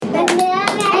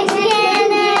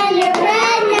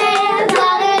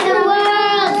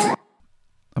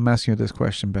asking you this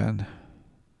question, Ben.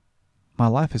 My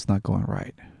life is not going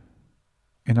right,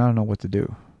 and I don't know what to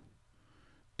do.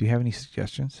 Do you have any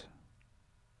suggestions?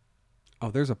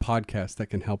 Oh, there's a podcast that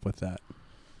can help with that.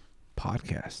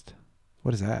 Podcast?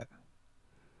 What is that?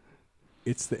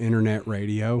 It's the internet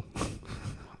radio.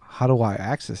 How do I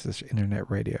access this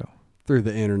internet radio? Through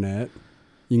the internet.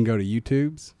 You can go to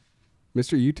YouTube's.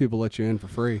 Mr. YouTube will let you in for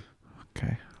free.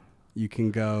 Okay. You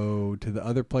can go to the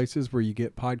other places where you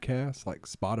get podcasts, like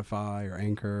Spotify or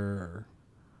Anchor or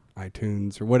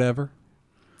iTunes or whatever.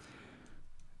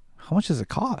 How much does it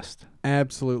cost?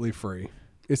 Absolutely free.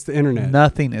 It's the internet.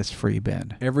 Nothing is free,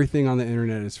 Ben. Everything on the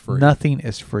internet is free. Nothing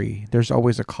is free. There's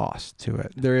always a cost to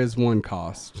it. There is one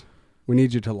cost. We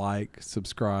need you to like,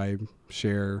 subscribe,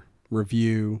 share,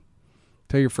 review.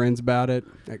 Tell your friends about it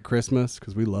at Christmas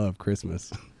because we love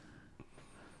Christmas.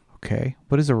 Okay.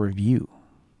 What is a review?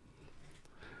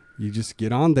 You just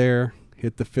get on there,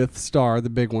 hit the 5th star, the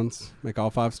big ones, make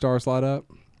all 5 stars light up.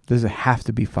 Does it have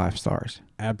to be 5 stars?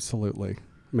 Absolutely.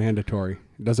 Mandatory.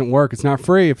 It doesn't work. It's not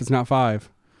free if it's not 5.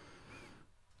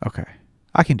 Okay.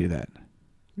 I can do that.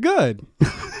 Good.